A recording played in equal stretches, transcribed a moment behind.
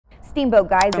Steamboat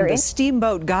Geyser. From the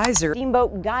Steamboat Geyser.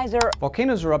 Steamboat Geyser.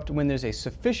 Volcanoes erupt when there's a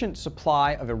sufficient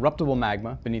supply of eruptible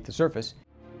magma beneath the surface.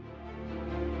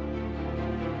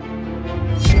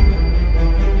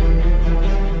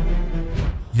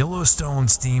 Yellowstone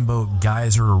Steamboat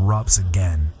Geyser erupts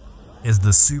again. Is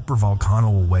the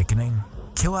supervolcano awakening?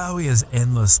 Kilauea's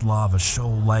endless lava show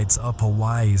lights up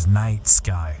Hawaii's night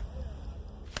sky.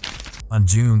 On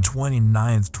June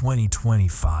 29,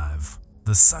 2025,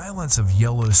 the silence of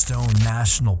Yellowstone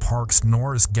National Park's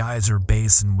Norris Geyser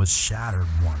Basin was shattered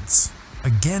once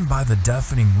again by the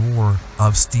deafening roar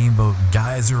of Steamboat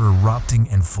Geyser erupting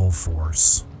in full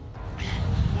force.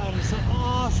 That is so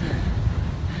awesome.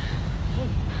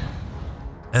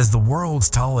 As the world's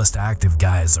tallest active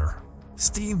geyser,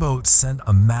 Steamboat sent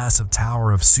a massive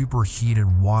tower of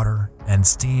superheated water and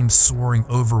steam soaring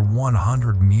over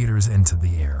 100 meters into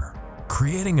the air,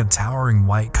 creating a towering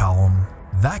white column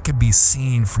that could be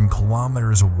seen from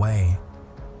kilometers away.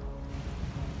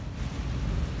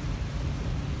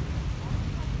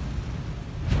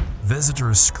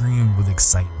 Visitors screamed with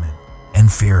excitement and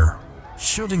fear,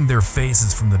 shielding their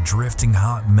faces from the drifting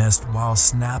hot mist while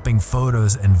snapping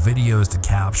photos and videos to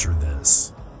capture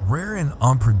this rare and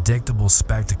unpredictable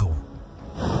spectacle.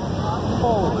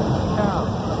 Holy cow.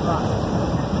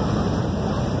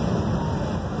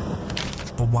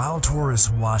 But while tourists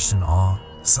watched in awe,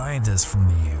 scientists from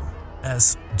the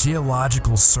U.S.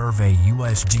 Geological Survey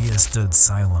 (USGS) stood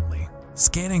silently,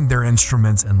 scanning their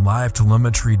instruments and live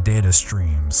telemetry data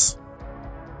streams.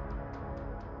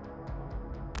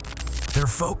 Their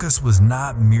focus was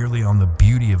not merely on the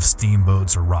beauty of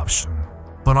Steamboat's eruption,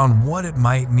 but on what it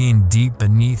might mean deep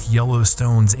beneath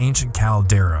Yellowstone's ancient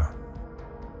caldera.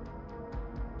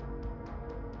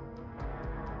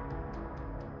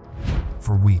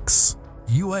 For weeks,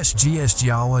 USGS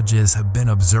geologists have been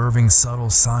observing subtle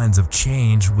signs of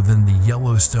change within the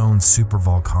Yellowstone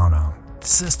supervolcano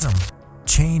system,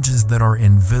 changes that are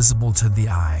invisible to the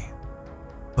eye,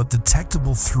 but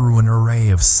detectable through an array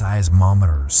of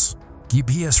seismometers,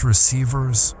 GPS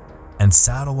receivers, and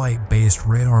satellite-based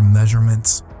radar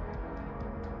measurements.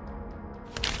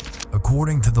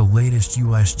 According to the latest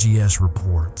USGS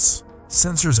reports,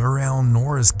 sensors around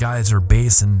Norris Geyser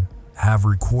Basin have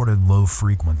recorded low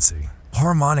frequency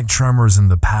harmonic tremors in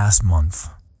the past month,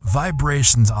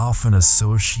 vibrations often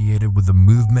associated with the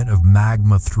movement of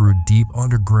magma through deep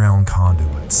underground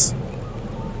conduits.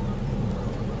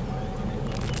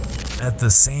 At the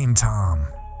same time,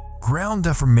 ground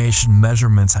deformation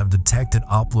measurements have detected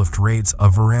uplift rates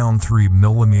of around 3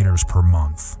 millimeters per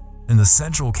month. In the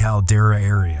central caldera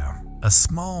area, a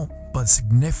small but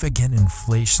significant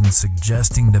inflation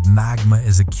suggesting that magma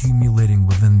is accumulating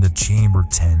within the chamber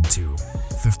 10 to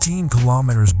 15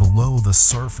 kilometers below the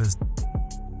surface.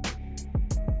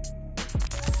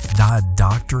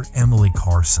 Dr. Emily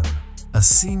Carson, a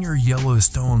senior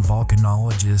Yellowstone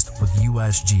volcanologist with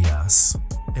USGS,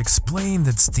 explained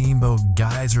that Steamboat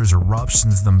Geyser's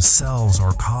eruptions themselves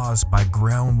are caused by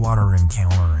groundwater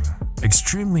encountering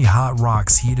extremely hot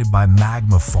rocks heated by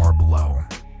magma far below.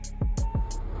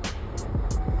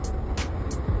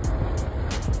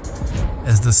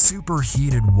 As the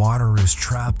superheated water is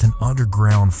trapped in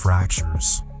underground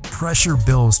fractures, pressure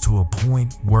builds to a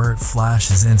point where it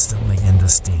flashes instantly into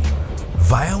steam,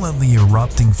 violently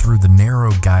erupting through the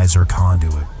narrow geyser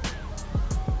conduit.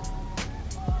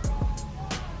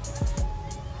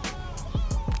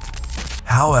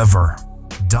 However,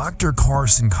 Dr.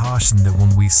 Carson cautioned that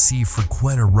when we see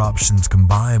frequent eruptions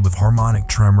combined with harmonic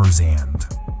tremors and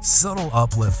subtle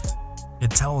uplift,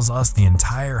 it tells us the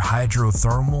entire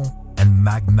hydrothermal and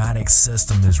magmatic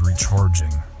system is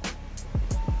recharging.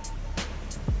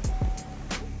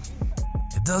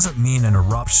 It doesn't mean an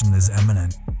eruption is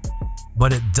imminent,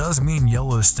 but it does mean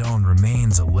Yellowstone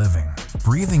remains a living,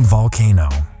 breathing volcano.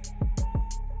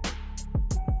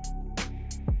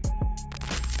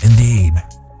 Indeed,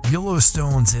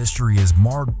 Yellowstone's history is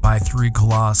marked by 3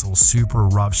 colossal super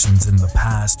eruptions in the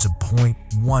past to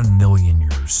 0.1 million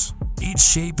years, each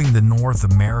shaping the North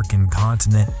American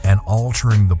continent and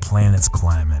altering the planet's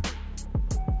climate.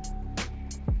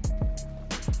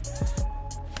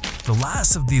 The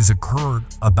last of these occurred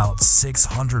about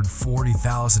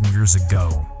 640,000 years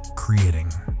ago,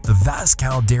 creating the vast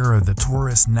caldera that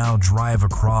tourists now drive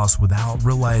across without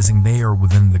realizing they are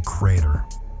within the crater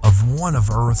of one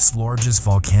of Earth's largest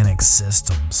volcanic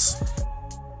systems.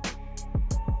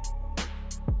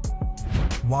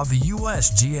 While the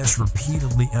USGS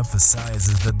repeatedly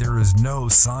emphasizes that there is no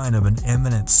sign of an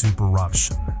imminent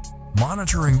supereruption,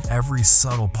 monitoring every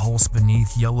subtle pulse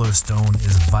beneath Yellowstone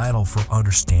is vital for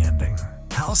understanding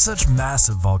how such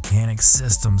massive volcanic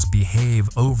systems behave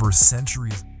over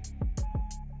centuries.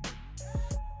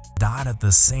 died at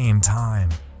the same time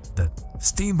that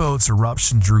Steamboat's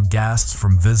eruption drew gasps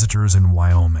from visitors in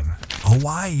Wyoming.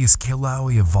 Hawaii's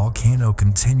Kilauea volcano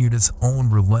continued its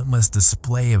own relentless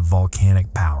display of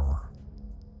volcanic power.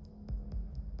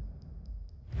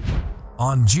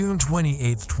 On June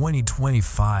 28,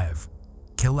 2025,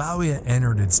 Kilauea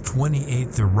entered its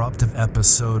 28th eruptive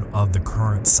episode of the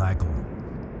current cycle,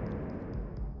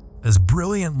 as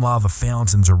brilliant lava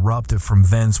fountains erupted from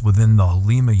vents within the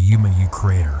Kīlauea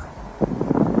crater.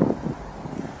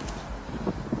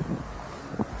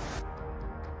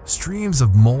 Streams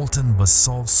of molten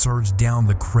basalt surged down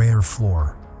the crater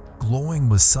floor, glowing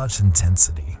with such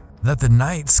intensity that the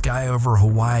night sky over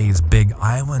Hawaii's Big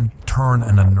Island turned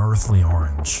an unearthly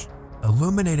orange,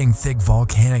 illuminating thick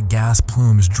volcanic gas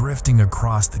plumes drifting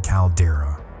across the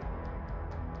caldera.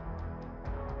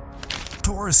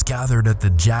 Tourists gathered at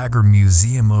the Jagger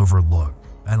Museum overlook,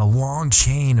 and a long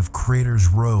chain of craters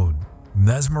rode,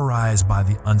 mesmerized by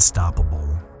the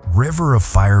unstoppable river of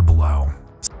fire below.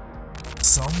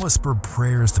 Some whispered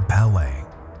prayers to Pele,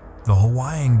 the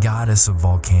Hawaiian goddess of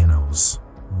volcanoes,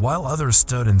 while others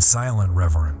stood in silent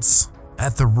reverence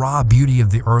at the raw beauty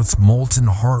of the Earth's molten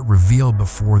heart revealed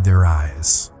before their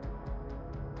eyes.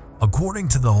 According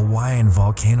to the Hawaiian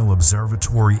Volcano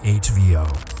Observatory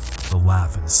HVO, the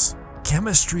lava's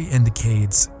chemistry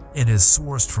indicates it is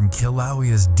sourced from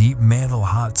Kilauea's deep mantle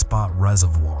hotspot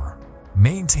reservoir,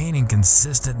 maintaining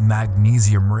consistent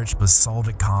magnesium-rich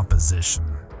basaltic composition.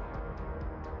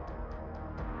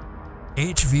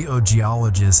 HVO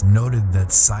geologists noted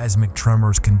that seismic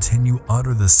tremors continue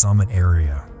under the summit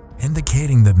area,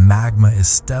 indicating that magma is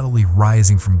steadily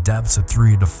rising from depths of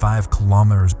 3 to 5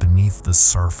 kilometers beneath the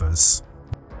surface.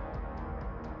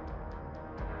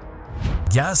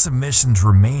 Gas emissions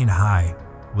remain high,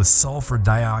 with sulfur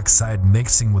dioxide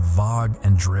mixing with fog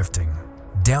and drifting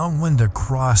downwind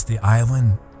across the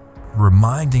island,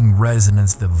 reminding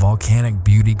residents that volcanic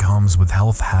beauty comes with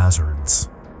health hazards.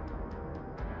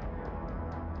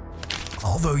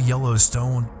 Although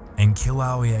Yellowstone and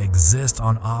Kilauea exist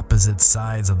on opposite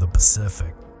sides of the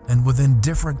Pacific and within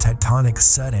different tectonic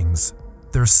settings,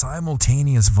 their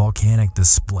simultaneous volcanic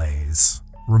displays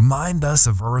remind us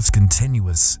of Earth's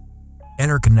continuous,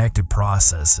 interconnected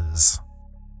processes.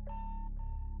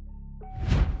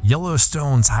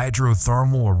 Yellowstone's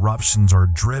hydrothermal eruptions are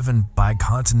driven by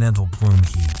continental plume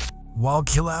heat, while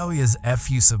Kilauea's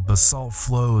effusive basalt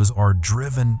flows are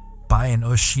driven by an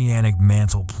oceanic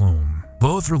mantle plume,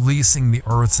 both releasing the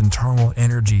Earth's internal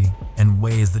energy in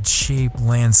ways that shape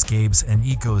landscapes and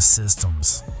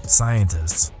ecosystems.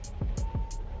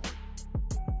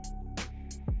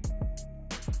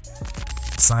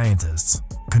 Scientists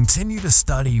continue to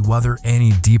study whether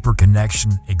any deeper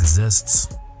connection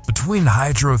exists between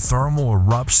hydrothermal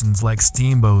eruptions like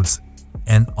steamboats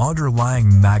and underlying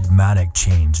magmatic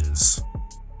changes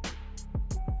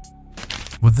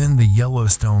within the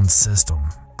Yellowstone system.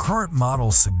 Current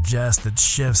models suggest that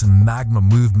shifts in magma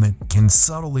movement can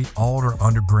subtly alter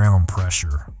underground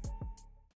pressure,